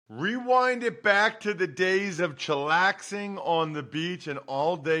Rewind it back to the days of chillaxing on the beach and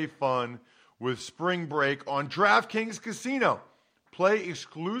all-day fun with Spring Break on DraftKings Casino. Play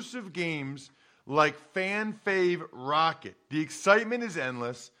exclusive games like Fan Fave Rocket. The excitement is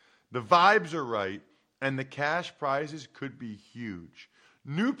endless, the vibes are right, and the cash prizes could be huge.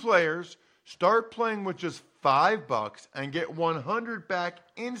 New players start playing with just $5 and get $100 back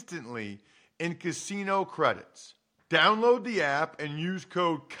instantly in casino credits. Download the app and use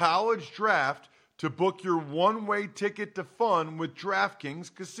code COLLEGEDRAFT to book your one-way ticket to fun with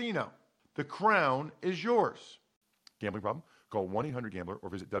DraftKings Casino. The crown is yours. Gambling problem? Call 1-800-GAMBLER or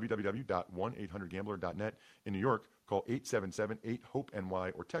visit www.1800gambler.net. In New York, call 877-8-HOPE-NY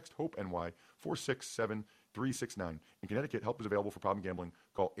or text HOPE-NY 467-369. In Connecticut, help is available for problem gambling.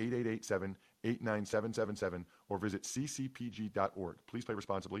 Call 888-7-897-7777 or visit ccpg.org. Please play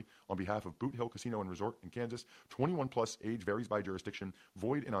responsibly. On behalf of Boot Hill Casino and Resort in Kansas, 21 plus, age varies by jurisdiction,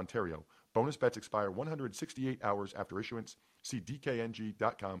 void in Ontario. Bonus bets expire 168 hours after issuance. See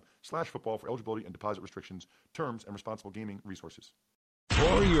dkng.com/football for eligibility and deposit restrictions, terms, and responsible gaming resources.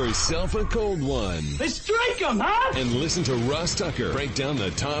 Pour yourself a cold one. Let's drink 'em, huh? And listen to Russ Tucker break down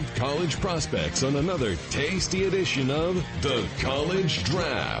the top college prospects on another tasty edition of The College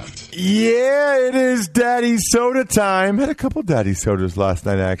Draft. Yeah, it is Daddy Soda time. Had a couple Daddy Sodas last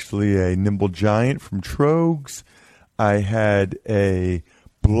night, actually. A Nimble Giant from Trogs. I had a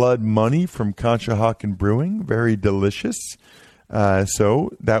Blood Money from Conshohocken Brewing. Very delicious. So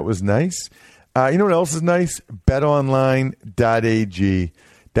that was nice. You know what else is nice? BetOnline.ag.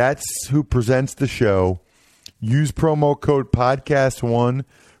 That's who presents the show. Use promo code podcast1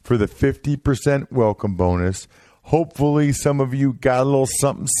 for the 50% welcome bonus. Hopefully some of you got a little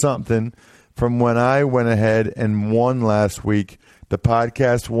something from when I went ahead and won last week the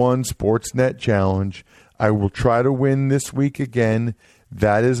Podcast One Sportsnet Challenge. I will try to win this week again.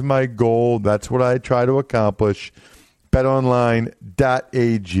 That is my goal. That's what I try to accomplish.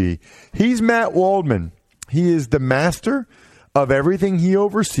 BetOnline.ag. He's Matt Waldman. He is the master of everything he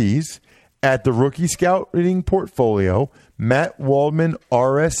oversees at the Rookie Scouting Portfolio,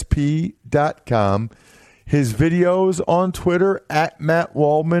 MattWaldmanRSP.com. His videos on Twitter at Matt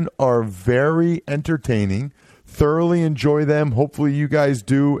Waldman are very entertaining. Thoroughly enjoy them. Hopefully you guys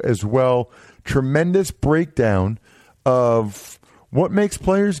do as well. Tremendous breakdown of what makes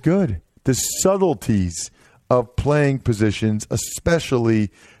players good, the subtleties of playing positions,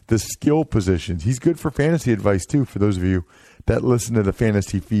 especially the skill positions. He's good for fantasy advice, too, for those of you that listen to the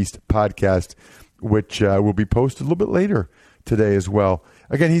Fantasy Feast podcast, which will be posted a little bit later today as well.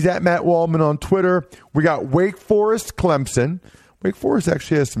 Again, he's at Matt Waldman on Twitter. We got Wake Forest, Clemson. Wake Forest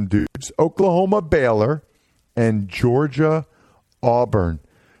actually has some dudes. Oklahoma, Baylor, and Georgia, Auburn.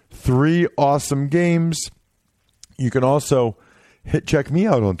 3 awesome games. You can also check me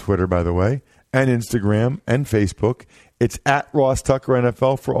out on Twitter, by the way, and Instagram and Facebook. It's at Ross Tucker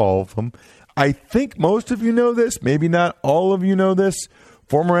NFL for all of them. I think most of you know this. Maybe not all of you know this.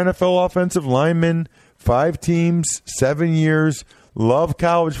 Former NFL offensive lineman, 5 teams, 7 years. Love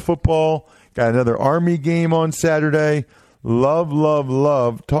college football. Got another Army game on Saturday.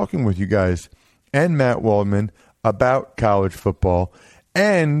 Love talking with you guys and Matt Waldman about college football.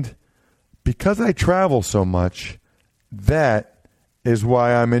 And because I travel so much, that is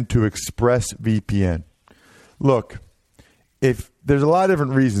why I'm into ExpressVPN. Look, if there's a lot of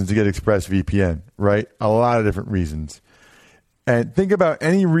different reasons to get ExpressVPN, right? A lot of different reasons. And think about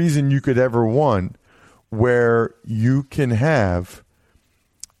any reason you could ever want where you can have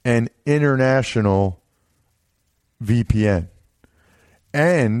an international VPN.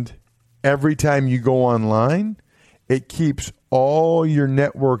 And every time you go online, it keeps all your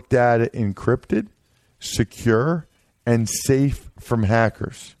network data encrypted, secure, and safe from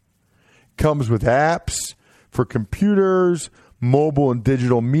hackers. Comes with apps for computers, mobile and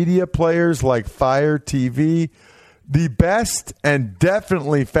digital media players like Fire TV. The best and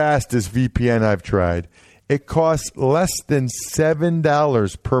definitely fastest VPN I've tried. It costs less than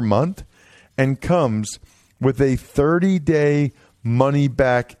 $7 per month and comes with a 30-day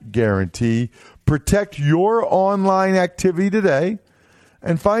money-back guarantee. Protect your online activity today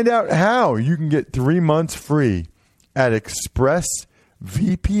and find out how you can get 3 months free at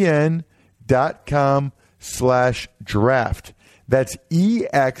expressvpn.com/draft. That's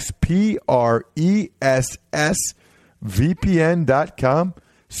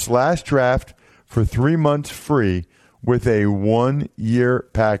expressvpn.com/draft for 3 months free with a 1-year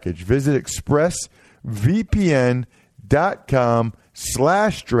package. Visit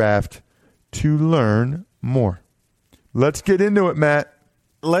expressvpn.com/draft to learn more. Let's get into it, Matt.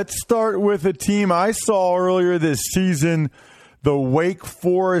 Let's start with a team I saw earlier this season, the Wake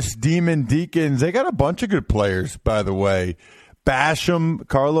Forest Demon Deacons, they got a bunch of good players, by the way. Basham,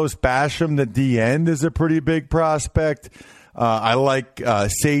 Carlos Basham, the D end, is a pretty big prospect. I like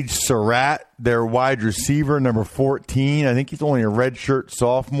Sage Surratt, their wide receiver, number 14. I think he's only a redshirt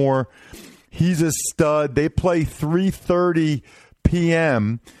sophomore. He's a stud. They play 3:30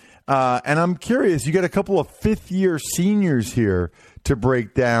 p.m. And I'm curious, you got a couple of fifth-year seniors here to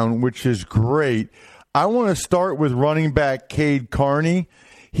break down, which is great. I want to start with running back Cade Carney.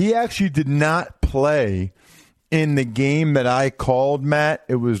 He actually did not play in the game that I called, Matt.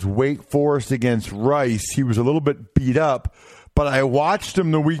 It was Wake Forest against Rice. He was a little bit beat up, but I watched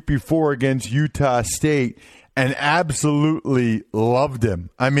him the week before against Utah State and absolutely loved him.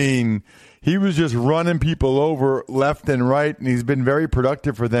 I mean, he was just running people over left and right, and he's been very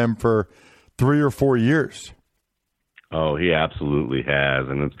productive for them for 3 or 4 years. Oh, he absolutely has,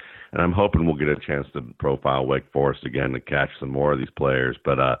 and I'm hoping we'll get a chance to profile Wake Forest again to catch some more of these players.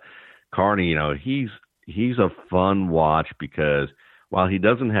 But Carney, you know, he's a fun watch because while he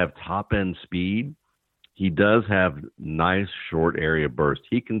doesn't have top-end speed, he does have nice short area burst.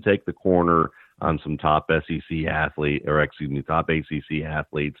 He can take the corner on some top ACC athletes.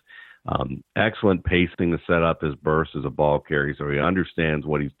 Excellent pacing to set up his burst as a ball carrier, so he understands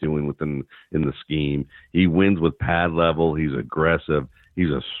what he's doing in the scheme. He wins with pad level. He's aggressive. He's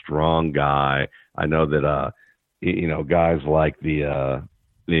a strong guy. I know that guys like you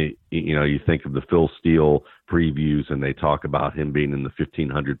think of the Phil Steele previews, and they talk about him being in the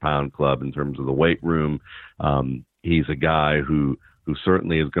 1,500-pound club in terms of the weight room. He's a guy who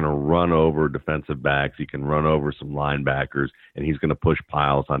certainly is going to run over defensive backs. He can run over some linebackers, and he's going to push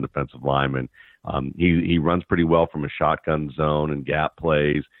piles on defensive linemen. He runs pretty well from a shotgun zone and gap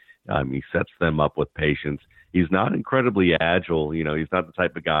plays. He sets them up with patience. He's not incredibly agile. You know, he's not the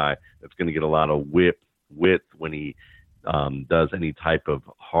type of guy that's going to get a lot of width when he does any type of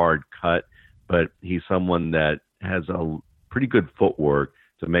hard cut, but he's someone that has a pretty good footwork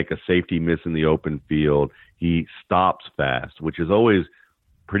to make a safety miss in the open field. He stops fast, which is always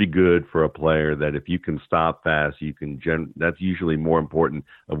pretty good for a player, that if you can stop fast, you can that's usually more important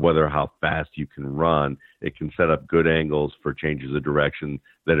of whether how fast you can run. It can set up good angles for changes of direction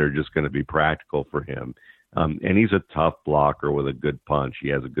that are just going to be practical for him. And he's a tough blocker with a good punch. He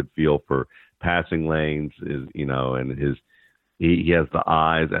has a good feel for passing lanes, and he has the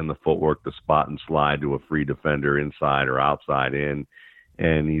eyes and the footwork to spot and slide to a free defender inside or outside in.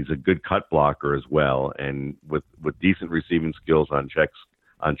 And he's a good cut blocker as well. And with decent receiving skills on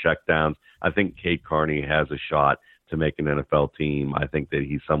checkdowns, I think Cade Carney has a shot to make an NFL team. I think that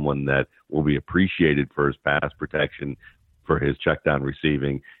he's someone that will be appreciated for his pass protection, for his checkdown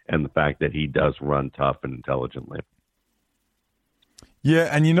receiving, and the fact that he does run tough and intelligently. Yeah,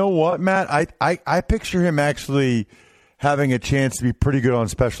 and you know what, Matt? I picture him actually having a chance to be pretty good on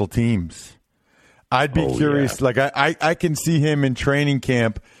special teams. I'd be curious. Yeah. Like I can see him in training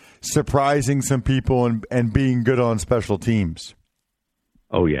camp surprising some people and being good on special teams.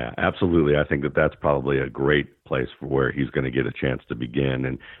 Oh, yeah, absolutely. I think that's probably a great place for where he's going to get a chance to begin.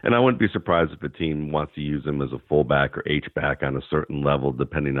 And I wouldn't be surprised if a team wants to use him as a fullback or H-back on a certain level,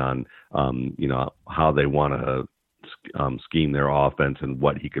 depending on, how they want to scheme their offense and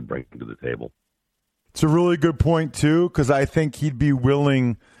what he could bring to the table. It's a really good point, too, because I think he'd be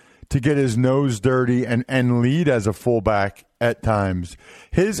willing to get his nose dirty and lead as a fullback at times.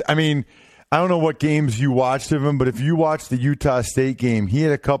 I don't know what games you watched of him, but if you watched the Utah State game, he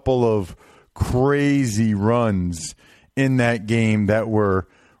had a couple of crazy runs in that game that were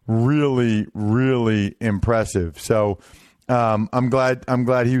really, really impressive. So I'm glad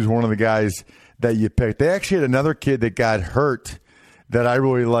he was one of the guys that you picked. They actually had another kid that got hurt that I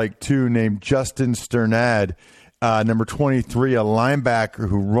really like too, named Justin Sternad, number 23, a linebacker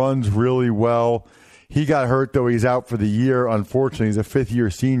who runs really well. He got hurt, though. He's out for the year, unfortunately. He's a fifth-year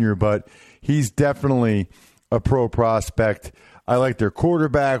senior, but he's definitely a pro prospect. I like their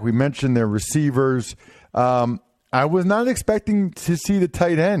quarterback. We mentioned their receivers. I was not expecting to see the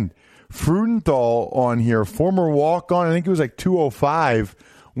tight end, Freudenthal, on here. Former walk-on. I think it was like 205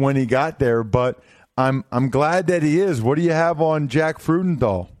 when he got there, but I'm glad that he is. What do you have on Jack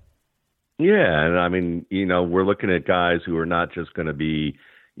Freudenthal? Yeah, and we're looking at guys who are not just going to be,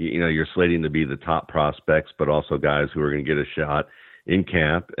 you're slating to be the top prospects, but also guys who are going to get a shot in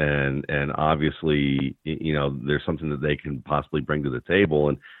camp, and obviously, there's something that they can possibly bring to the table.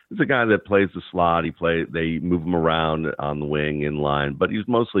 And it's a guy that plays the slot. They move him around on the wing, in line, but he's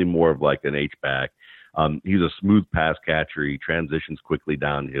mostly more of like an H-back. He's a smooth pass catcher. He transitions quickly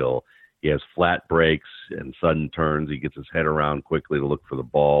downhill. He has flat breaks and sudden turns. He gets his head around quickly to look for the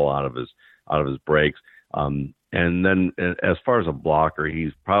ball out of his breaks. And then as far as a blocker,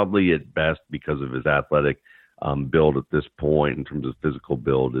 he's probably at best, because of his athletic build at this point in terms of physical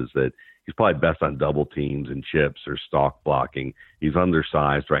build, is that he's probably best on double teams and chips or stalk blocking. He's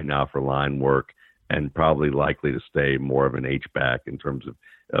undersized right now for line work and probably likely to stay more of an H-back in terms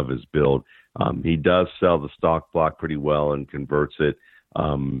of his build. He does sell the stalk block pretty well and converts it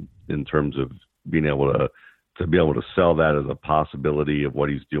in terms of being able to be able to sell that as a possibility of what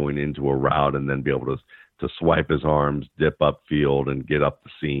he's doing into a route, and then be able to swipe his arms, dip upfield, and get up the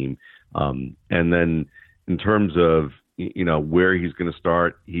seam. And then in terms of where he's going to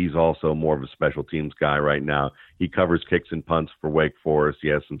start, he's also more of a special teams guy right now. He covers kicks and punts for Wake Forest. He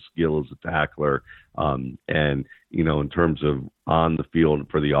has some skill as a tackler. And, in terms of on the field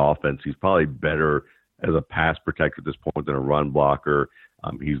for the offense, he's probably better as a pass protector at this point than a run blocker.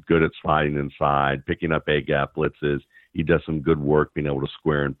 He's good at sliding inside, picking up A-gap blitzes. He does some good work being able to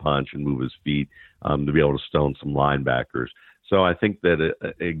square and punch and move his feet to be able to stone some linebackers. So I think that,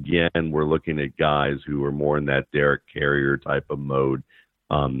 again, we're looking at guys who are more in that Derek Carrier type of mode,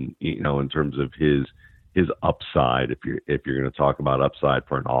 in terms of his upside, if you're going to talk about upside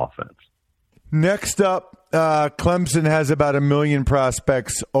for an offense. Next up, Clemson has about 1 million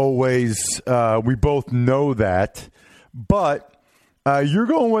prospects always. We both know that. But you're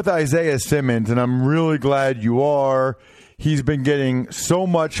going with Isaiah Simmons, and I'm really glad you are. He's been getting so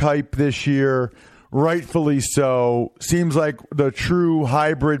much hype this year, rightfully so. Seems like the true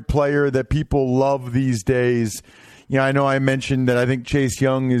hybrid player that people love these days. I know I mentioned that I think Chase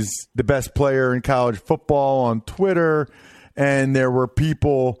Young is the best player in college football on Twitter, and there were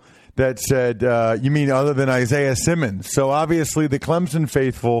people that said, you mean other than Isaiah Simmons? So obviously the Clemson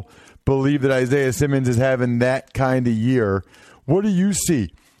faithful believe that Isaiah Simmons is having that kind of year. What do you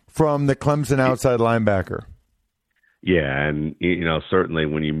see from the Clemson outside linebacker? Yeah, and certainly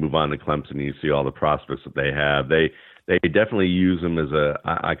when you move on to Clemson, you see all the prospects that they have. They definitely use him as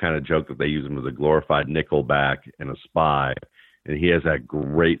I kind of joke that they use him as a glorified nickel back and a spy, and he has that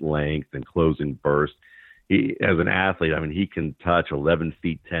great length and closing burst. He, as an athlete, he can touch 11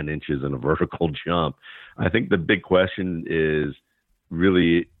 feet 10 inches in a vertical jump. I think the big question is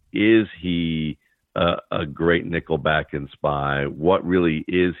really, is he a great nickelback and spy? What really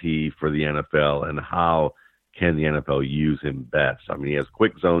is he for the NFL, and how can the NFL use him best? He has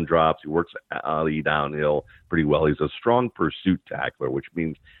quick zone drops. He works alley downhill pretty well. He's a strong pursuit tackler, which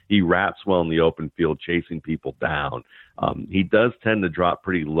means he wraps well in the open field, chasing people down. He does tend to drop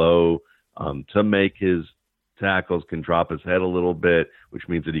pretty low to make his tackles, can drop his head a little bit, which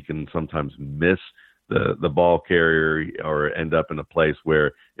means that he can sometimes miss the ball carrier or end up in a place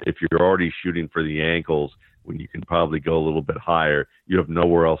where if you're already shooting for the ankles, when you can probably go a little bit higher, you have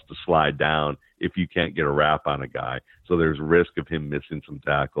nowhere else to slide down if you can't get a wrap on a guy. So there's risk of him missing some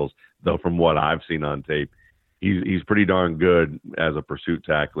tackles, though from what I've seen on tape, he's pretty darn good as a pursuit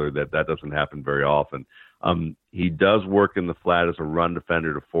tackler. That doesn't happen very often. He does work in the flat as a run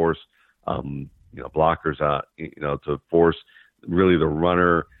defender to force blockers out, to force really the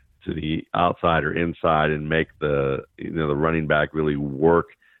runner to the outside or inside and make the running back really work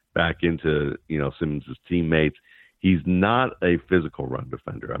back into Simmons' teammates. He's not a physical run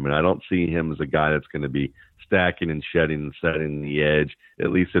defender. I don't see him as a guy that's going to be stacking and shedding and setting the edge,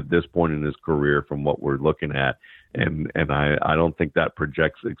 at least at this point in his career from what we're looking at. And I don't think that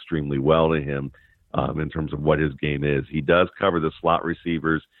projects extremely well to him in terms of what his game is. He does cover the slot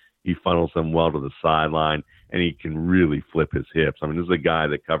receivers. He funnels them well to the sideline, and he can really flip his hips. This is a guy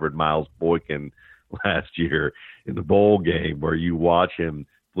that covered Miles Boykin last year in the bowl game, where you watch him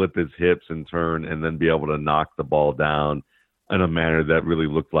flip his hips and turn and then be able to knock the ball down in a manner that really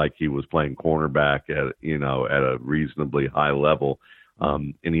looked like he was playing cornerback at a reasonably high level.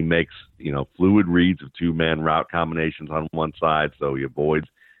 And he makes, fluid reads of 2-man route combinations on one side. So he avoids,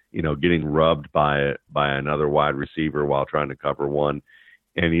 getting rubbed by another wide receiver while trying to cover one.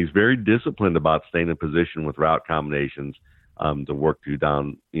 And he's very disciplined about staying in position with route combinations to work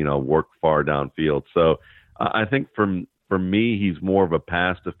far downfield. So I think for me, he's more of a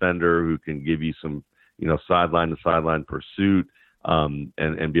pass defender who can give you some, sideline to sideline pursuit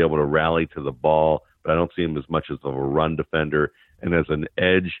and be able to rally to the ball. But I don't see him as much as of a run defender. And as an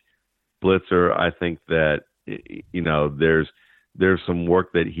edge blitzer, I think that, there's some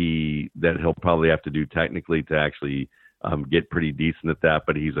work that he'll probably have to do technically to actually get pretty decent at that.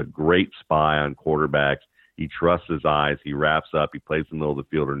 But he's a great spy on quarterbacks. He trusts his eyes. He wraps up. He plays in the middle of the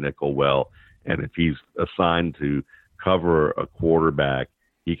field or nickel well. And if he's assigned to cover a quarterback,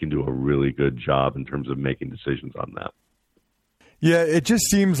 he can do a really good job in terms of making decisions on that. Yeah, it just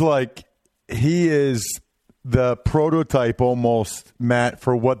seems like he is the prototype almost, Matt,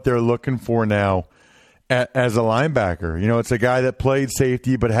 for what they're looking for now. as a linebacker. You know, it's a guy that played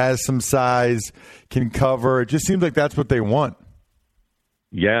safety but has some size, can cover. It just seems like that's what they want.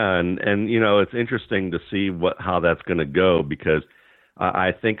 Yeah, and you know, it's interesting to see how that's going to go, because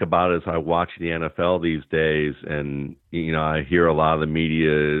I think about it as I watch the NFL these days, and you know, I hear a lot of the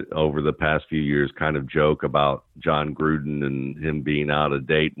media over the past few years kind of joke about John Gruden and him being out of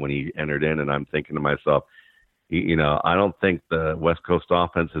date when he entered in, and I'm thinking to myself, you know, I don't think the West Coast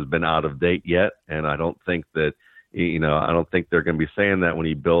offense has been out of date yet, and I don't think that, you know, I don't think they're going to be saying that when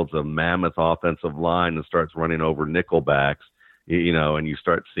he builds a mammoth offensive line and starts running over nickelbacks. You know, and you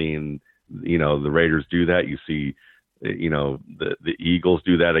start seeing, you know, the Raiders do that. You see, you know, the Eagles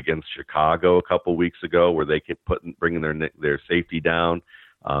do that against Chicago a couple weeks ago, where they keep bringing their safety down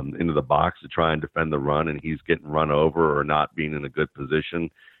into the box to try and defend the run, and he's getting run over or not being in a good position.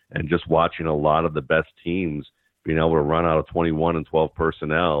 And just watching a lot of the best teams being able to run out of 21 and 12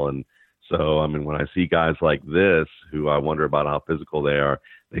 personnel. And so, I mean, when I see guys like this, who I wonder about how physical they are,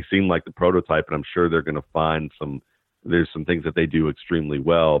 they seem like the prototype, and I'm sure they're going to find there's some things that they do extremely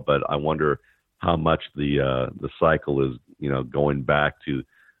well, but I wonder how much the cycle is, you know, going back to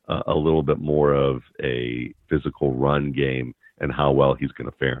a little bit more of a physical run game and how well he's going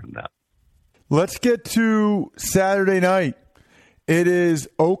to fare in that. Let's get to Saturday night. It is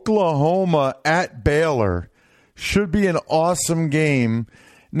Oklahoma at Baylor. Should be an awesome game.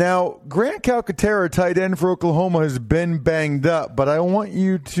 Now, Grant Calcaterra, tight end for Oklahoma, has been banged up, but I want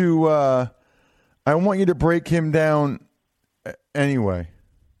you to break him down anyway.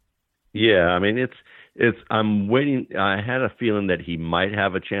 Yeah, I mean, I'm waiting. I had a feeling that he might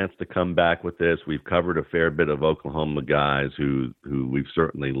have a chance to come back with this. We've covered a fair bit of Oklahoma guys who we've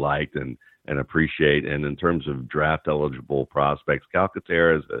certainly liked and appreciate. And in terms of draft eligible prospects,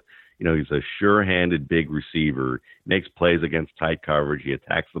 Calcaterra is he's a sure-handed big receiver, makes plays against tight coverage. He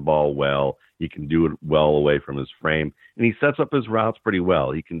attacks the ball well. He can do it well away from his frame, and he sets up his routes pretty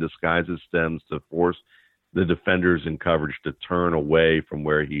well. He can disguise his stems to force the defenders in coverage to turn away from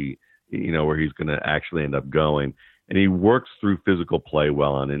where he's going to actually end up going. And he works through physical play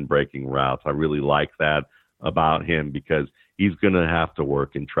well on in-breaking routes. I really like that about him, because he's going to have to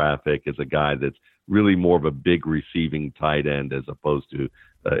work in traffic as a guy that's really more of a big receiving tight end as opposed to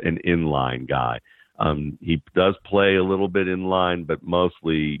an inline guy. He does play a little bit in line, but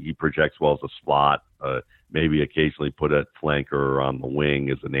mostly he projects well as a slot, maybe occasionally put a flanker or on the wing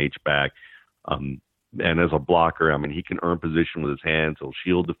as an H-back. And as a blocker, I mean, he can earn position with his hands. He'll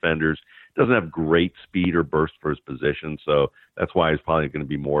shield defenders. Doesn't have great speed or burst for his position, so that's why he's probably going to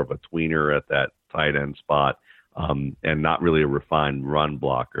be more of a tweener at that tight end spot, and not really a refined run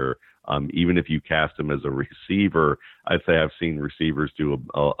blocker. Even if you cast him as a receiver, I'd say I've seen receivers do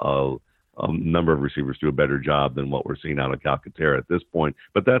a number of receivers do a better job than what we're seeing out of Calcaterra at this point,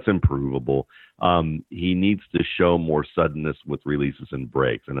 but that's improvable. He needs to show more suddenness with releases and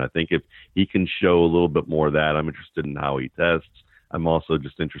breaks, and I think if he can show a little bit more of that, I'm interested in how he tests. I'm also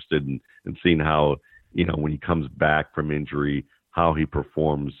just interested in seeing how, when he comes back from injury, how he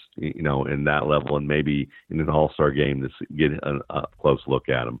performs, in that level, and maybe in an all-star game to get a close look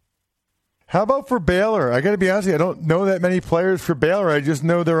at him. How about for Baylor? I got to be honest with you, I don't know that many players for Baylor. I just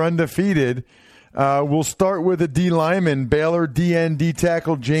know they're undefeated. We'll start with a D lineman, Baylor D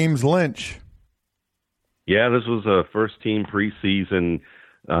tackle James Lynch. Yeah, this was a first-team preseason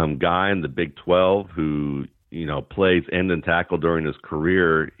guy in the Big 12 who, plays end and tackle during his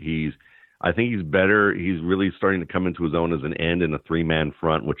career. I think he's better. He's really starting to come into his own as an end in a three-man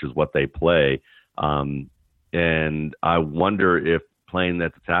front, which is what they play. And I wonder if playing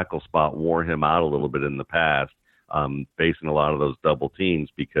at the tackle spot wore him out a little bit in the past, facing a lot of those double teams,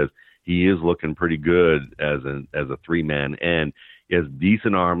 because he is looking pretty good as a three-man end. He has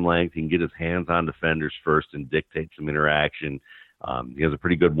decent arm length. He can get his hands on defenders first and dictate some interaction. He has a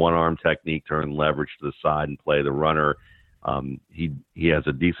pretty good one-arm technique, turn leverage to the side and play the runner. He has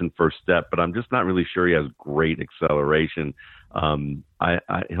a decent first step, but I'm just not really sure he has great acceleration.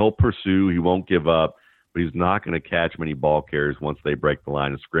 He'll pursue. He won't give up, but he's not going to catch many ball carriers once they break the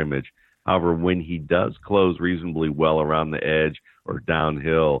line of scrimmage. However, when he does close reasonably well around the edge or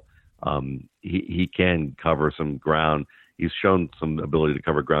downhill, he can cover some ground. He's shown some ability to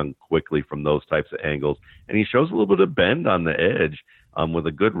cover ground quickly from those types of angles, and he shows a little bit of bend on the edge with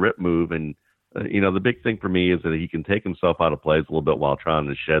a good rip move. And the big thing for me is that he can take himself out of plays a little bit while trying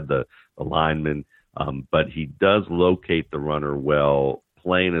to shed the lineman, but he does locate the runner well,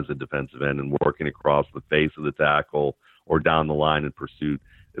 playing as a defensive end and working across the face of the tackle or down the line in pursuit.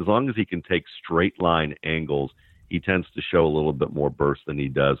 As long as he can take straight line angles, he tends to show a little bit more burst than he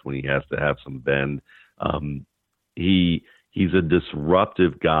does when he has to have some bend. He He's a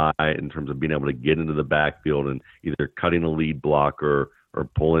disruptive guy in terms of being able to get into the backfield and either cutting a lead blocker or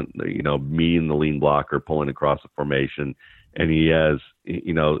pulling, meeting the lead blocker, pulling across the formation. And he has,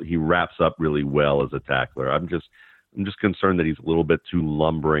 he wraps up really well as a tackler. I'm just concerned that he's a little bit too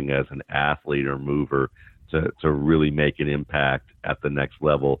lumbering as an athlete or mover to really make an impact at the next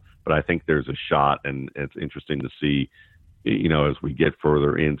level. But I think there's a shot, and it's interesting to see, as we get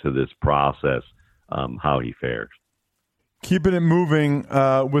further into this process, how he fares. Keeping it moving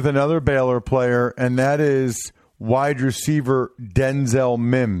with another Baylor player, and that is wide receiver Denzel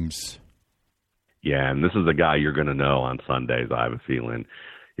Mims. Yeah, and this is a guy you're going to know on Sundays, I have a feeling.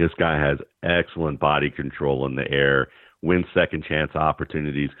 This guy has excellent body control in the air, wins second chance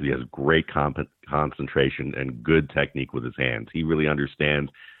opportunities because he has great concentration and good technique with his hands. He really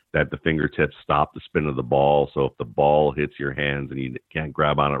understands that the fingertips stop the spin of the ball, so if the ball hits your hands and you can't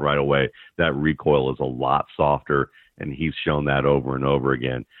grab on it right away, that recoil is a lot softer, and he's shown that over and over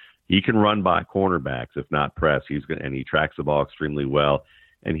again. He can run by cornerbacks, if not press. And he tracks the ball extremely well.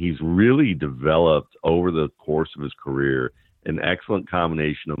 And he's really developed over the course of his career an excellent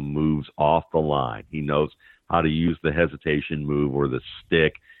combination of moves off the line. He knows how to use the hesitation move or the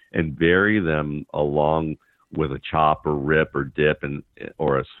stick and vary them along with a chop or rip or dip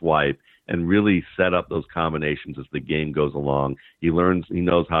or a swipe, and really set up those combinations as the game goes along. He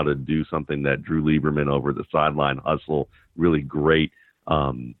knows how to do something that Drew Lieberman over the sideline hustle, really great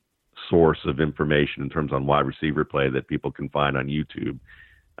source of information in terms on wide receiver play that people can find on YouTube,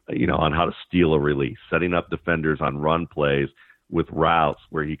 on how to steal a release, setting up defenders on run plays with routes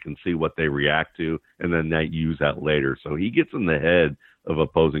where he can see what they react to and then use that later. So he gets in the head of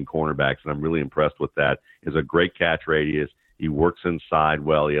opposing cornerbacks, and I'm really impressed with that. He has a great catch radius. He works inside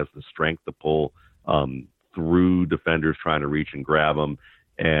well. He has the strength to pull through defenders trying to reach and grab him,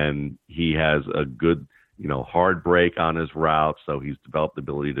 and he has a good hard break on his route, so he's developed the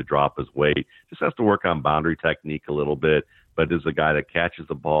ability to drop his weight. Just has to work on boundary technique a little bit, but is a guy that catches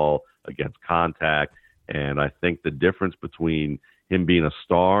the ball against contact. And I think the difference between him being a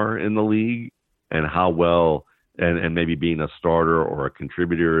star in the league and how well, and maybe being a starter or a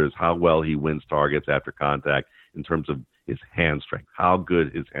contributor, is how well he wins targets after contact in terms of his hand strength, how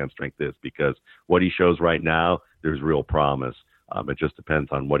good his hand strength is, because what he shows right now, there's real promise. It just depends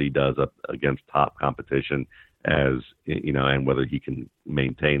on what he does up against top competition, and whether he can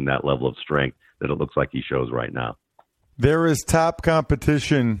maintain that level of strength that it looks like he shows right now. There is top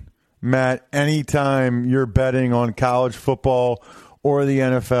competition, Matt, anytime you're betting on college football or the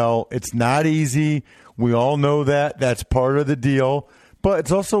NFL. It's not easy. We all know that. That's part of the deal. But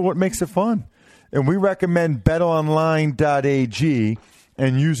it's also what makes it fun. And we recommend betonline.ag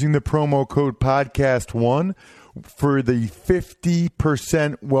and using the promo code podcast1 for the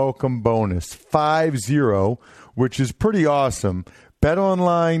 50% welcome bonus, 50, which is pretty awesome.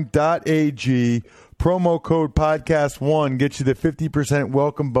 BetOnline.ag, promo code podcast1 gets you the 50%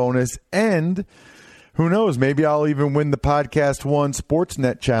 welcome bonus, and who knows, maybe I'll even win the Podcast One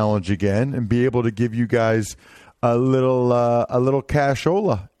Sportsnet Challenge again and be able to give you guys a little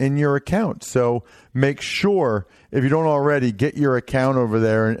cashola in your account. So make sure, if you don't already, get your account over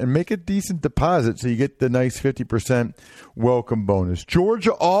there and make a decent deposit so you get the nice 50% welcome bonus.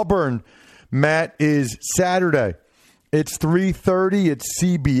 Georgia-Auburn, Matt, is Saturday. It's 3:30. It's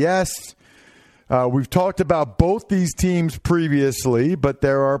CBS. We've talked about both these teams previously, but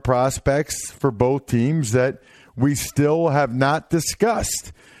there are prospects for both teams that we still have not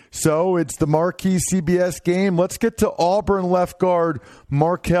discussed. So it's the marquee CBS game. Let's get to Auburn left guard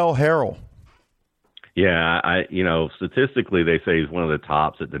Markel Harrell. Yeah, statistically they say he's one of the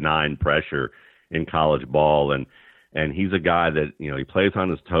tops at denying pressure in college ball, and he's a guy that, he plays on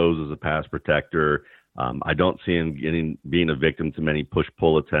his toes as a pass protector. I don't see him being a victim to many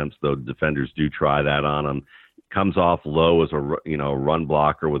push-pull attempts, though defenders do try that on him. Comes off low as a run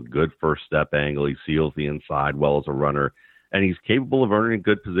blocker with good first step angle. He seals the inside well as a runner, and he's capable of earning a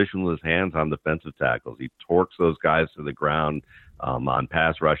good position with his hands on defensive tackles. He torques those guys to the ground on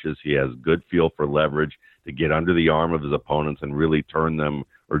pass rushes. He has good feel for leverage to get under the arm of his opponents and really turn them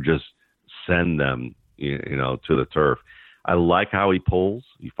or just send them, to the turf. I like how he pulls.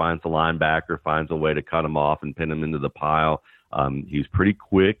 He finds the linebacker, finds a way to cut him off and pin him into the pile. He's pretty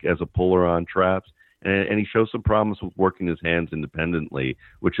quick as a puller on traps, and he shows some promise with working his hands independently,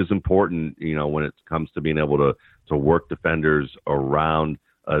 which is important, when it comes to being able to work defenders around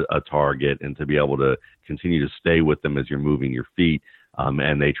a target and to be able to continue to stay with them as you're moving your feet,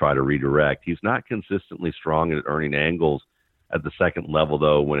 and they try to redirect. He's not consistently strong at earning angles at the second level,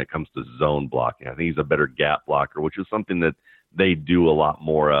 though, when it comes to zone blocking. I think he's a better gap blocker, which is something that they do a lot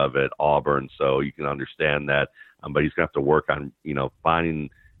more of at Auburn, so you can understand that. but he's going to have to work on, finding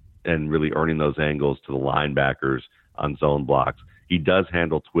and really earning those angles to the linebackers on zone blocks. He does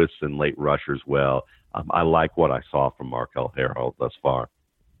handle twists and late rushers well. I like what I saw from Markel Harrell thus far.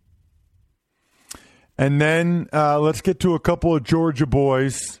 And then let's get to a couple of Georgia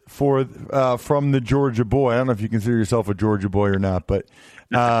boys from the Georgia Boy. I don't know if you consider yourself a Georgia boy or not, but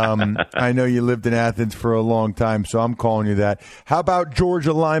I know you lived in Athens for a long time, so I'm calling you that. How about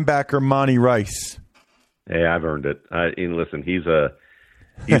Georgia linebacker Monty Rice? Hey, I've earned it. Listen, he's a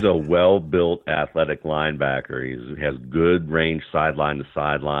well-built, athletic linebacker. He has good range sideline to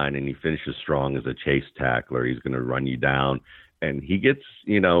sideline, and he finishes strong as a chase tackler. He's going to run you down. And he gets,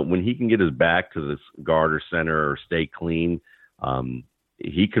 when he can get his back to this guard or center or stay clean,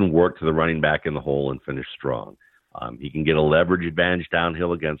 he can work to the running back in the hole and finish strong. He can get a leverage advantage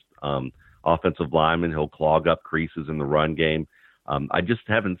downhill against offensive linemen. He'll clog up creases in the run game. I just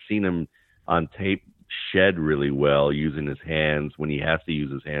haven't seen him on tape shed really well using his hands when he has to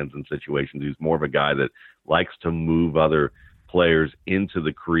use his hands in situations. He's more of a guy that likes to move other players into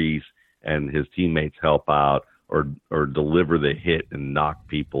the crease and his teammates help out or deliver the hit and knock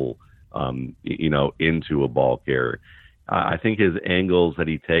people, into a ball carrier. I think his angles that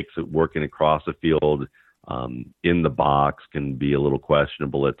he takes at working across the field in the box can be a little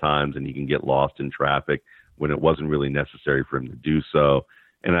questionable at times, and he can get lost in traffic when it wasn't really necessary for him to do so.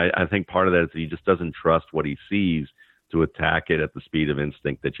 And I think part of that is he just doesn't trust what he sees to attack it at the speed of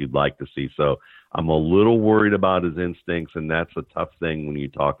instinct that you'd like to see. So I'm a little worried about his instincts, and that's a tough thing when you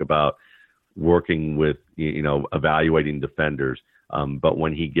talk about working with, evaluating defenders. But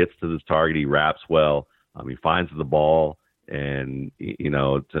when he gets to this target, he wraps well. He finds the ball, and,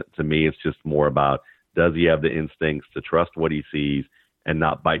 to me, it's just more about, does he have the instincts to trust what he sees and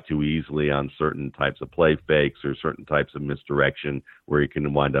not bite too easily on certain types of play fakes or certain types of misdirection where he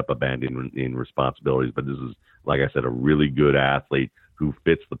can wind up abandoning responsibilities. But this is, like I said, a really good athlete who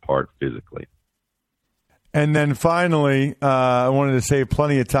fits the part physically. And then finally, I wanted to save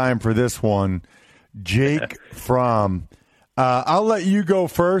plenty of time for this one. Jake Fromm. I'll let you go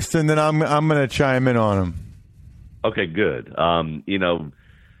first, and then I'm going to chime in on him. Okay, good. I've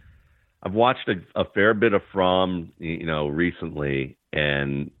watched a fair bit of Fromm, recently,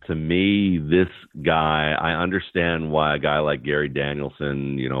 and to me, this guy, I understand why a guy like Gary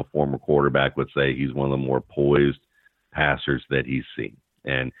Danielson, former quarterback, would say he's one of the more poised passers that he's seen.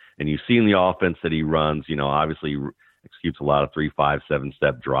 And you see in the offense that he runs, obviously executes a lot of 3, 5,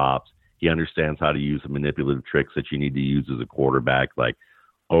 7-step drops. He understands how to use the manipulative tricks that you need to use as a quarterback, like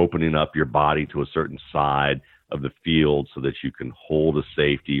opening up your body to a certain side of the field so that you can hold a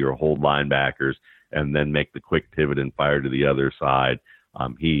safety or hold linebackers and then make the quick pivot and fire to the other side.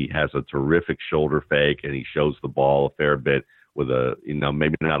 He has a terrific shoulder fake, and he shows the ball a fair bit with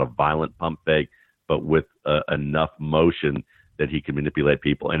maybe not a violent pump fake, but with enough motion that he can manipulate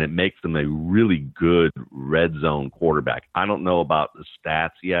people, and it makes him a really good red zone quarterback. I don't know about the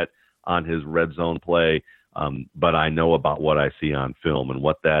stats yet on his red zone play, but I know about what I see on film, and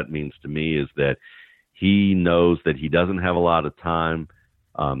what that means to me is that he knows that he doesn't have a lot of time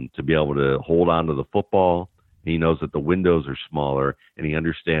to be able to hold on to the football. He knows that the windows are smaller, and he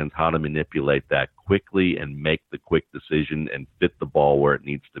understands how to manipulate that quickly and make the quick decision and fit the ball where it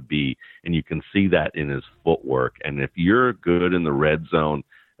needs to be. And you can see that in his footwork. And if you're good in the red zone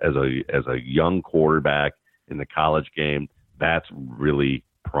as a young quarterback in the college game, that's really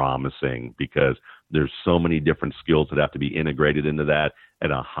promising, because there's so many different skills that have to be integrated into that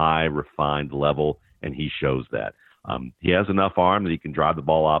at a high refined level, and he shows that. He has enough arm that he can drive the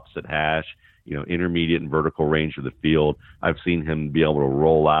ball opposite hash, intermediate and vertical range of the field. I've seen him be able to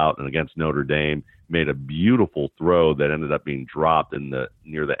roll out, and against Notre Dame, made a beautiful throw that ended up being dropped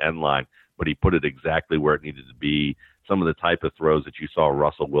near the end line, but he put it exactly where it needed to be. Some of the type of throws that you saw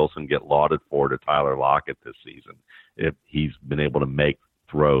Russell Wilson get lauded for to Tyler Lockett this season. If he's been able to make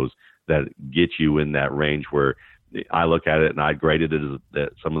throws that get you in that range where I look at it and I graded it as that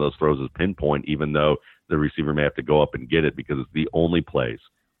some of those throws as pinpoint, even though the receiver may have to go up and get it, because it's the only place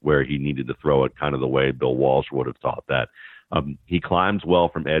where he needed to throw it, kind of the way Bill Walsh would have taught that. He climbs well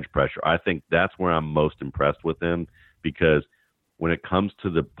from edge pressure. I think that's where I'm most impressed with him, because when it comes to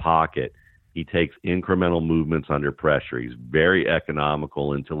the pocket, he takes incremental movements under pressure. He's very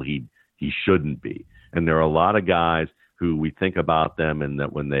economical until he shouldn't be. And there are a lot of guys who we think about them, and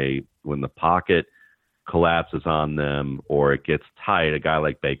that when the pocket collapses on them or it gets tight, a guy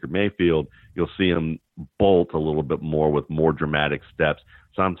like Baker Mayfield, you'll see him bolt a little bit more with more dramatic steps.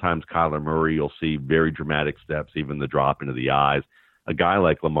 Sometimes Kyler Murray, you'll see very dramatic steps, even the drop into the eyes. A guy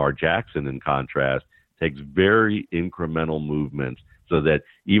like Lamar Jackson, in contrast, takes very incremental movements, so that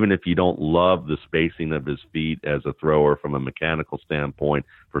even if you don't love the spacing of his feet as a thrower from a mechanical standpoint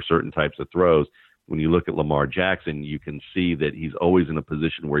for certain types of throws, when you look at Lamar Jackson, you can see that he's always in a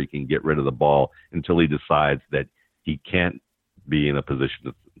position where he can get rid of the ball until he decides that he can't be in a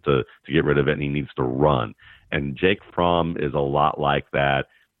position to get rid of it and he needs to run. And Jake Fromm is a lot like that,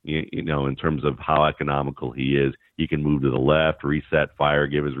 you know, in terms of how economical he is. He can move to the left, reset, fire,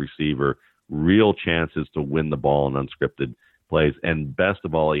 give his receiver real chances to win the ball in unscripted plays. And best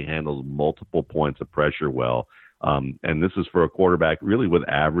of all, he handles multiple points of pressure well. And this is for a quarterback really with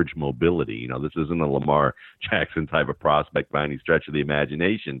average mobility. You know, this isn't a Lamar Jackson type of prospect by any stretch of the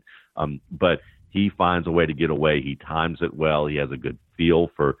imagination, but he finds a way to get away. He times it well. He has a good feel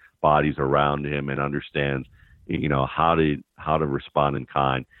for bodies around him and understands, you know, how to respond in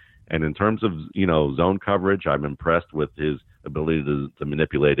kind. And in terms of, you know, zone coverage, I'm impressed with his ability to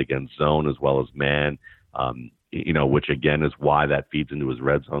manipulate against zone as well as man, you know, which again is why that feeds into his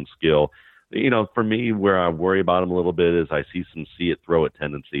red zone skill. You know, for me, where I worry about him a little bit is I see some see-it-throw-it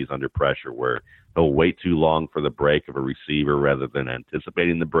tendencies under pressure where he'll wait too long for the break of a receiver rather than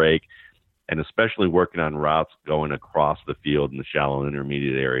anticipating the break, and especially working on routes going across the field in the shallow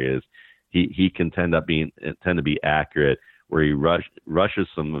intermediate areas. He can tend to be accurate where he rushes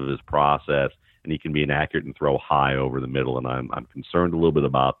some of his process, and he can be inaccurate and throw high over the middle, and I'm concerned a little bit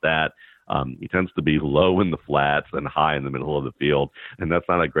about that. He tends to be low in the flats and high in the middle of the field, and that's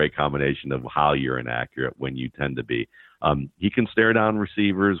not a great combination of how you're inaccurate when you tend to be. He can stare down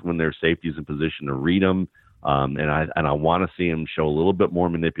receivers when their safety's in position to read them, and I want to see him show a little bit more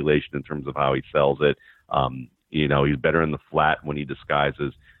manipulation in terms of how he sells it. You know, he's better in the flat when he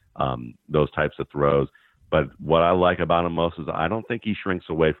disguises those types of throws. But what I like about him most is I don't think he shrinks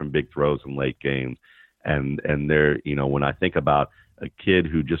away from big throws in late games. And there, you know, when I think about a kid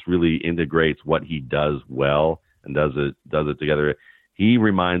who just really integrates what he does well and does it together, he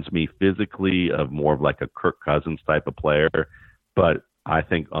reminds me physically of more of like a Kirk Cousins type of player, but I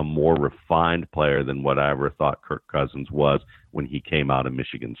think a more refined player than what I ever thought Kirk Cousins was when he came out of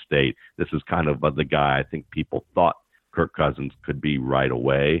Michigan State. This is kind of the guy I think people thought Kirk Cousins could be right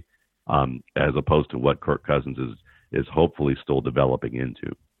away, as opposed to what Kirk Cousins is hopefully still developing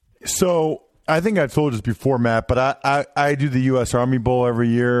into. So I think I told you this before, Matt, but I do the U.S. Army Bowl every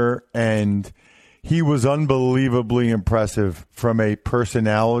year, and he was unbelievably impressive from a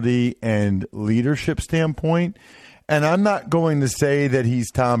personality and leadership standpoint. And I'm not going to say that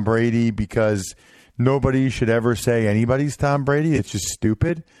he's Tom Brady because nobody should ever say anybody's Tom Brady. It's just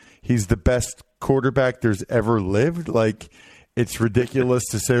stupid. He's the best quarterback there's ever lived. Like, it's ridiculous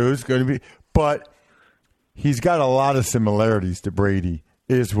to say who's going to be. But he's got a lot of similarities to Brady,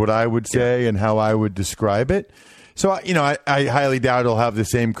 is what I would say and how I would describe it. So, you know, I highly doubt he'll have the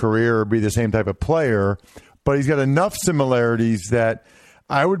same career or be the same type of player, but he's got enough similarities that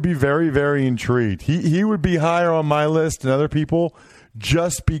I would be very, very intrigued. He would be higher on my list than other people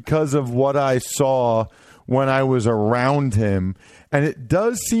just because of what I saw when I was around him. And it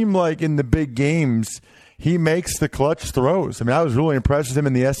does seem like in the big games, he makes the clutch throws. I mean, I was really impressed with him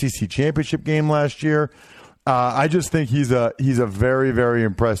in the SEC championship game last year. I just think he's a very, very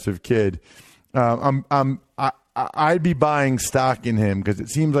impressive kid. I'd be buying stock in him because it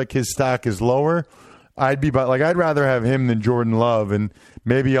seems like his stock is lower. I'd rather have him than Jordan Love, and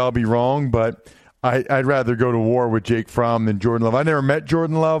maybe I'll be wrong, but I'd rather go to war with Jake Fromm than Jordan Love. I never met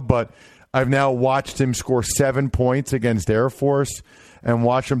Jordan Love, but I've now watched him score 7 points against Air Force and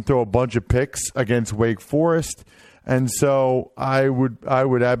watch him throw a bunch of picks against Wake Forest, and so I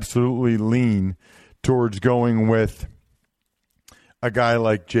would absolutely lean towards going with a guy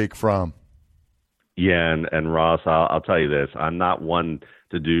like Jake Fromm. Yeah, and Ross, I'll tell you this. I'm not one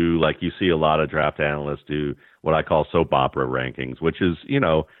to do, like you see a lot of draft analysts do, what I call soap opera rankings, which is, you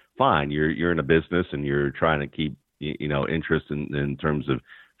know, fine. You're in a business and you're trying to keep, you know, interest in terms of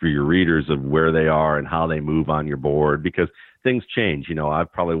for your readers of where they are and how they move on your board, because things change. You know,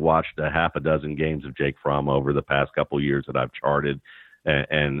 I've probably watched a half a dozen games of Jake Fromm over the past couple of years that I've charted.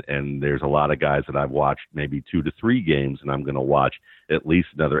 And there's a lot of guys that I've watched maybe 2 to 3 games, and I'm going to watch at least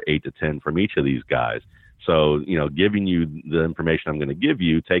another 8 to 10 from each of these guys. So, you know, giving you the information I'm going to give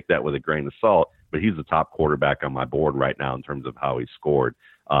you, take that with a grain of salt, but he's the top quarterback on my board right now in terms of how he scored.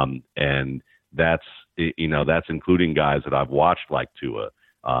 And that's, you know, that's including guys that I've watched like Tua,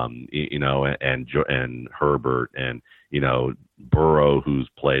 you know, and Herbert and, you know, Burrow, who's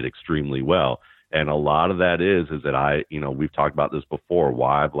played extremely well. And a lot of that is that we've talked about this before,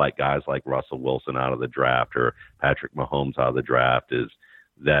 why I've liked guys like Russell Wilson out of the draft or Patrick Mahomes out of the draft is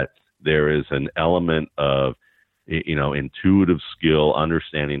that there is an element of, intuitive skill,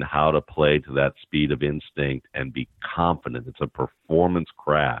 understanding how to play to that speed of instinct and be confident. It's a performance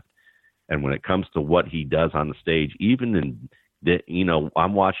craft. And when it comes to what he does on the stage, even in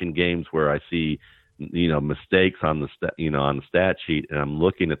I'm watching games where I see, mistakes on the stat sheet, and I'm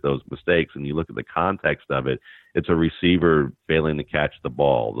looking at those mistakes, and you look at the context of it, it's a receiver failing to catch the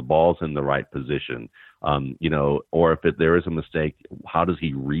ball. The ball's in the right position. Or if there is a mistake, how does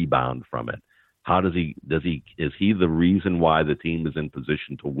he rebound from it? Is he the reason why the team is in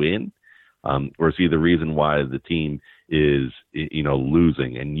position to win? Or is he the reason why the team is,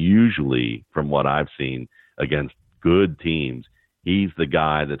 losing? And usually, from what I've seen against good teams, he's the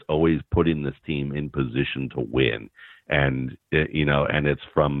guy that's always putting this team in position to win. And, and it's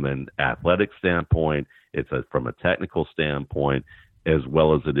from an athletic standpoint, from a technical standpoint, as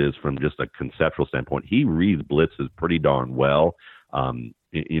well as it is from just a conceptual standpoint. He reads blitzes pretty darn well.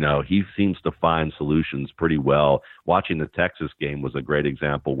 He seems to find solutions pretty well. Watching the Texas game was a great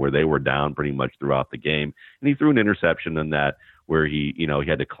example where they were down pretty much throughout the game, and he threw an interception in that where he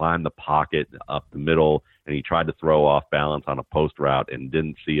had to climb the pocket up the middle, and he tried to throw off balance on a post route and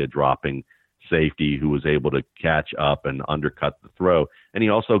didn't see a dropping safety who was able to catch up and undercut the throw. And he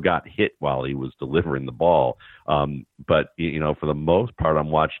also got hit while he was delivering the ball. But for the most part,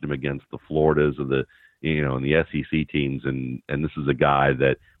 I'm watching him against the Floridas of the and the SEC teams, and this is a guy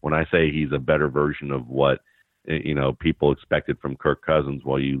that, when I say he's a better version of what people expected from Kirk Cousins,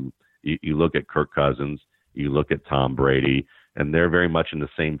 well, you look at Kirk Cousins, you look at Tom Brady, and they're very much in the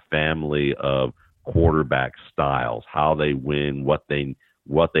same family of quarterback styles, how they win, what they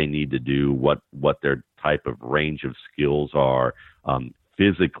need to do, what their type of range of skills are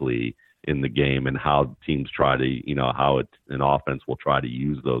physically in the game, and how teams try to, how an offense will try to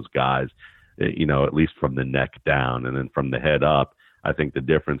use those guys, at least from the neck down, and then from the head up. I think the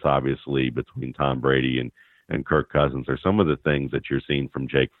difference, obviously, between Tom Brady and Kirk Cousins are some of the things that you're seeing from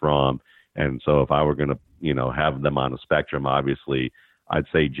Jake Fromm. And so if I were going to, have them on a spectrum, obviously, I'd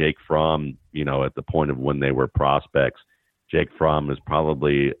say Jake Fromm, at the point of when they were prospects, Jake Fromm is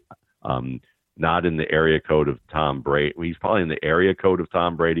probably not in the area code of Tom Brady. He's probably in the area code of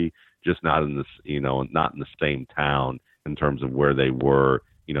Tom Brady, just not in this, not in the same town in terms of where they were,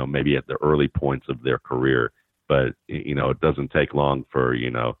 maybe at the early points of their career. But, it doesn't take long for,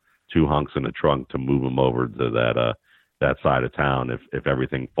 two hunks in a trunk to move them over to that side of town if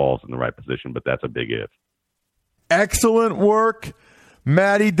everything falls in the right position. But that's a big if. Excellent work,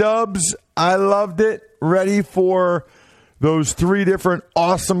 Matty Dubs. I loved it. Ready for those 3 different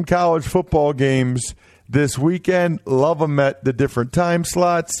awesome college football games this weekend. Love them at the different time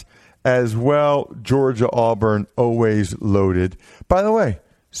slots as well. Georgia, Auburn, always loaded. By the way,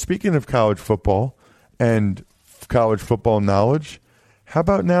 speaking of college football and college football knowledge, how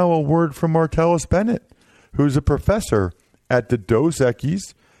about now a word from Martellus Bennett, who's a professor at the Dos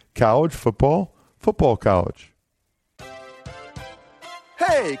Equis College Football College.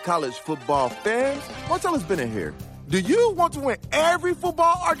 Hey, college football fans. Martellus Bennett here. Do you want to win every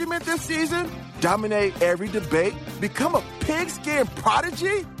football argument this season? Dominate every debate? Become a pigskin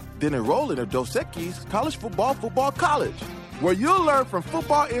prodigy? Then enroll in a Dos Equis College Football College, where you'll learn from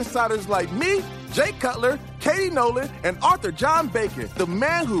football insiders like me, Jay Cutler, Katie Nolan, and Arthur John Bacon, the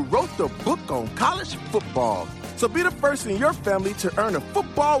man who wrote the book on college football. So be the first in your family to earn a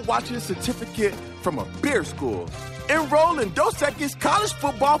football watching certificate from a beer school. Enroll in Dos Equis College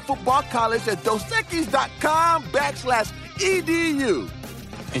Football College at dosequis.com/edu.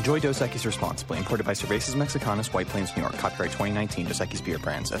 Enjoy Dos Equis responsibly. Imported by Cervezas Mexicanas, White Plains, New York. Copyright 2019. Dos Equis Beer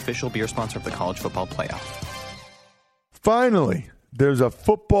Brands. Official beer sponsor of the College Football Playoff. Finally, there's a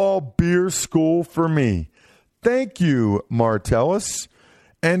football beer school for me. Thank you, Martellus.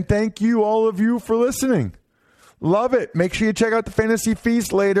 And thank you, all of you, for listening. Love it. Make sure you check out the Fantasy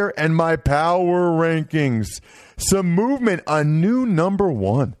Feast later and my power rankings. Some movement, a new number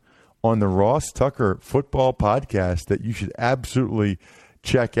 1 on the Ross Tucker Football Podcast that you should absolutely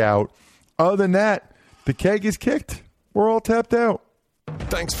check out. Other than that, the keg is kicked. We're all tapped out.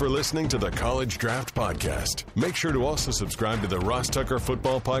 Thanks for listening to the College Draft Podcast. Make sure to also subscribe to the Ross Tucker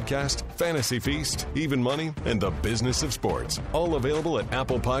Football Podcast, Fantasy Feast, Even Money, and The Business of Sports. All available at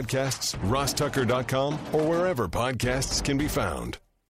Apple Podcasts, rosstucker.com, or wherever podcasts can be found.